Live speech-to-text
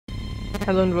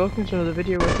Hello and welcome to another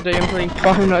video where today I'm playing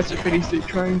Five Nights at Freddy's 3,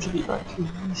 trying to beat my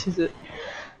pieces it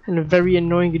in a very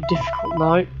annoying and difficult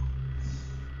night.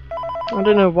 I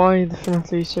don't know why the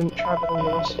Fnaf is so much harder than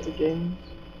the rest of the games.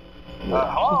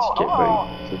 Hello. To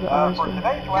For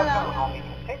today's lesson, we will be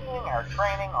continuing our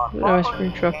training on proper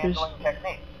handling techniques.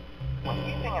 When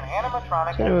using an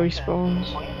animatronic please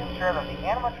ensure that the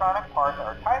animatronic parts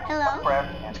are tightly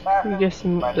compressed and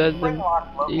fastened by the spring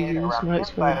lock located around the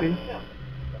inside of the suit.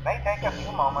 It may take a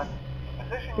few moments to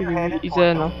position your head and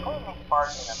torso between these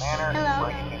parts in a manner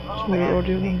where you can move and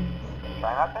speak.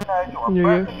 Try not to nudge or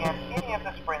press against any of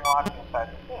the spring locks inside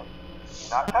the suit. Do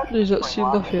not touch the spring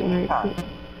locks at any time.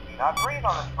 Do not breathe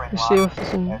on the spring locks,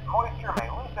 as moisture may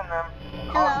loosen them and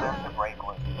cause them to break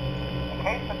loose. In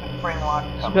case that the spring locks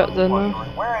come loose while you are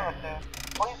wearing a suit,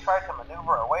 please try to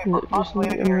maneuver away from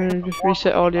populated areas. I'm going to just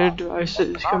reset all the other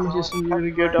devices. This camera system is going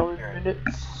to go down in a minute.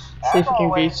 See if I can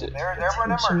beat it.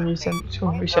 So many attempts. Come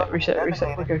on, reset.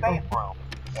 Okay, come.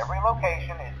 Every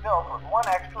location is built with one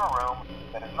extra room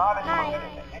that is not included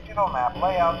in the digital map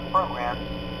layouts program,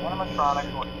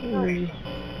 animatronics, or security.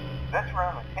 This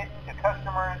room is hidden to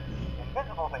customers,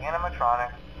 invisible to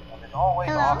animatronics, and is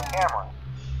always off camera.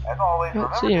 As always,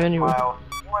 remember to smile.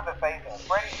 You are the face of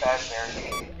Freddy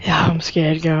Fazbear's. Yeah, I'm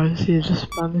scared, guys. He's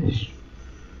just Spanish.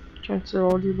 Chances are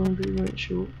audio won't be right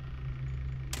short.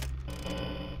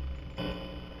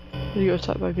 You got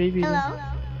attacked by baby. I'm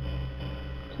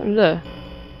there.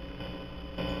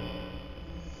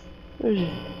 Where is he?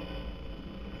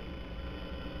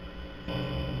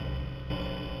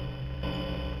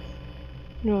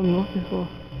 No, I'm looking for.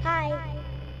 Hi.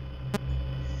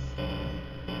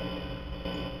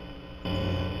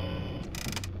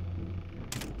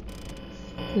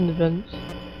 In the vents.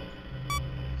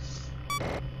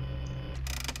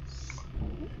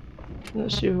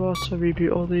 Let's see who else to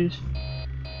reboot all these.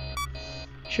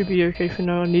 Should be okay for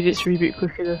now. I need it to reboot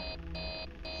quicker though.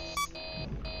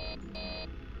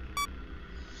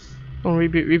 Oh,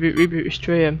 reboot, it's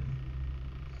 2 AM.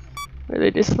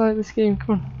 Really dislike this game,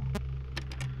 come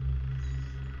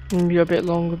on. Maybe a bit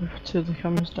longer till the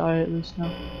cameras die at least now.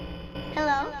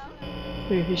 Hello?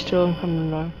 Wait, he's still on camera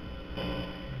now.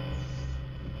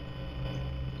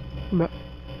 But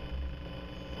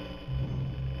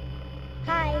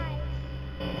Hi.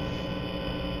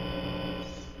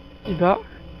 He back?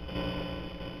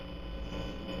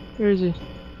 Where is he?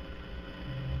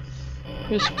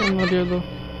 Here's spam audio though.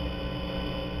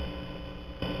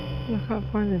 I can't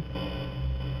find him.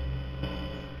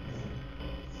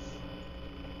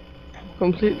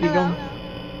 Completely gone.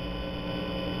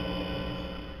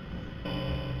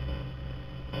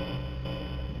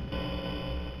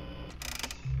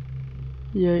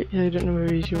 Yeah, I don't know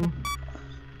where he's gone.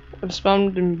 I've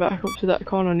spammed him back up to that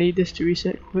corner. I need this to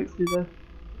reset quickly though.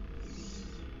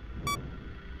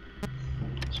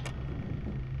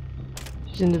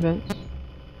 He's in the vents.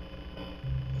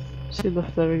 See,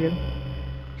 left there again.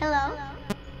 Hello?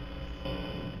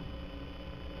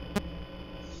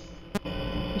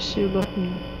 See, left.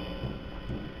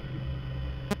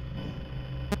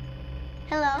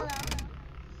 Hello?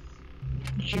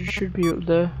 You should be up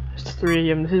there. It's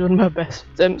 3 AM. This is one of my best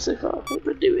attempts so far. I hope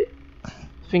I do it.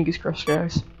 Fingers crossed,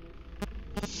 guys.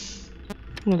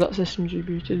 No, that system's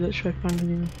rebooted. Let's try finding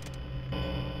him.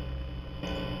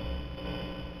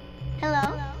 Hello?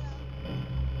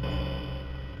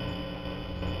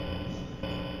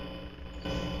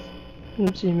 I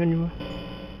don't see him anywhere.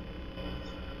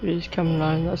 He's coming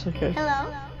line, that's okay.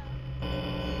 Hello?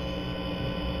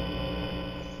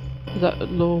 Does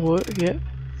that law work yet?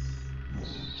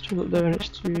 Still up there and it's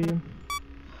 3 AM. I'm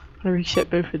gonna reset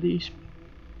both of these.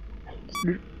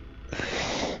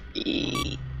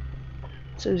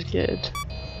 So scared.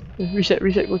 Reset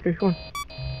quicker, come on.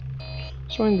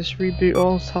 Let's find this reboot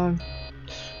all the time.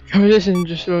 This thing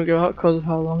just won't go out because of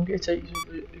how long it takes to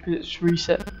boot, because it's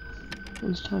reset all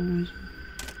the time.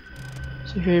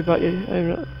 It's okay about you,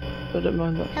 I don't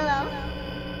mind that.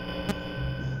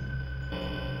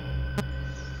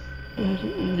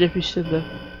 Hello? Jiffy stood there.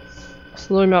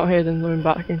 Slow him out here, then lower him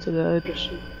back into there.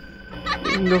 Just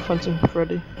no Phantom for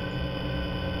Freddy.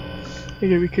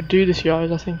 Okay, we could do this,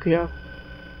 guys. I think we have.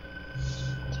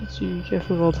 So be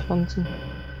careful of all the Phantom.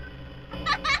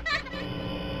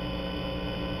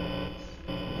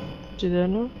 Is he there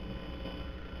now?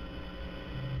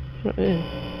 He's not in.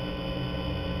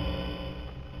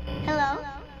 Hello?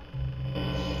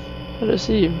 I don't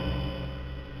see him.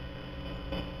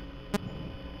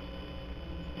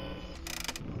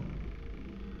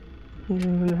 I'm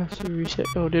gonna have to reset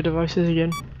audio devices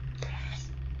again.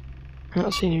 I'm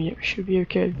not seeing him yet, we should be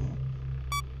okay.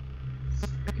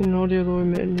 We can audio low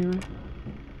emit anyway.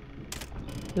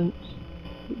 vents.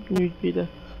 Need to be there.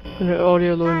 And the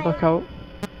audio loading back out.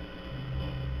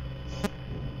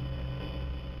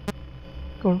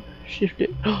 Go on, shift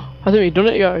it. I think we've done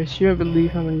it, guys. You won't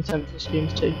believe how many attempts this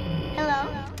game's taken. Hello.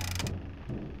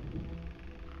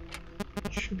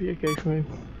 Should be okay for me.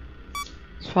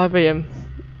 It's 5 AM.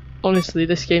 Honestly,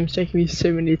 this game's taken me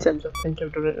so many attempts, I think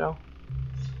I've done it now.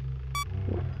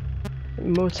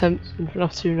 More attempts than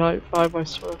Fnaf 2 Night 5, I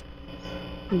swear.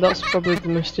 And that's probably the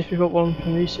most difficult one for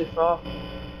me so far.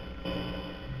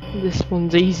 This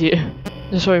one's easier.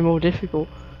 Sorry, more difficult.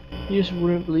 You just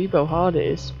wouldn't believe how hard it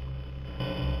is.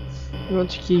 You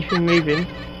want to keep him moving.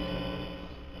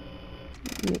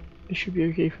 It should be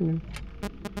okay for him.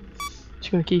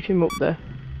 Just gonna keep him up there.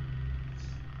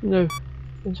 No.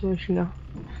 Insulation now.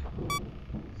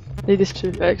 Need this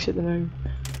to exit the node.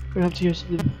 We're gonna have to go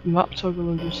to the map toggle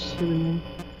and just seal him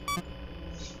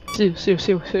in.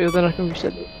 Seal, then I can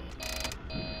reset it.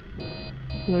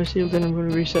 No seal, then I'm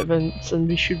gonna reset vents and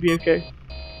we should be okay.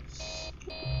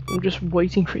 I'm just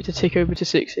waiting for it to tick over to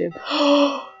 6 AM.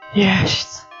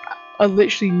 Yes! I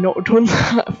literally not done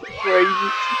that for ages.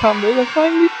 I can't believe I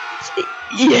finally did it.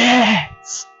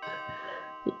 Yes!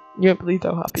 You won't believe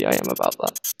how happy I am about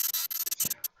that.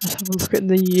 Let's have a look at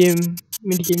the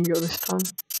minigame we got this time.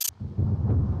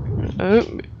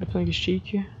 Oh, I think it's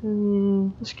cheeky.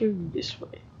 Let's go this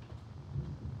way.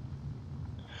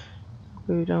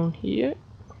 Go down here.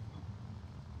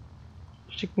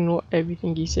 Just ignore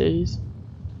everything he says.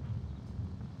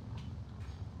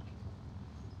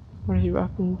 What is what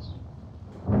happens?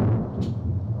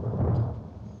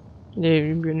 Yeah,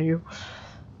 I'm gonna go.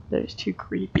 That is too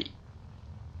creepy.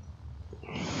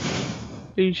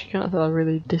 Dude, you can't tell I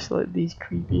really dislike these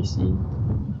creepy scenes.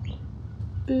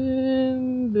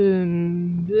 Boom,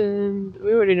 boom, boom.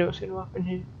 We already know what's gonna happen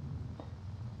here.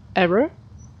 Error?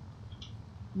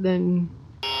 Then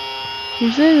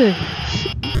who's there?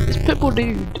 It's Pitbull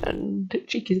Dude and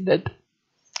Chick is dead.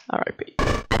 R.I.P.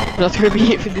 That's gonna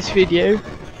be it for this video.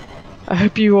 I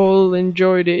hope you all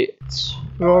enjoyed it.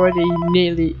 We're already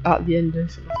nearly at the end of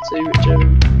Fnaf 2,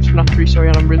 which Fnaf 3, sorry,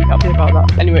 and I'm really happy about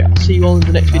that. Anyway, I'll see you all in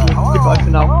the next video. Goodbye for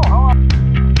now.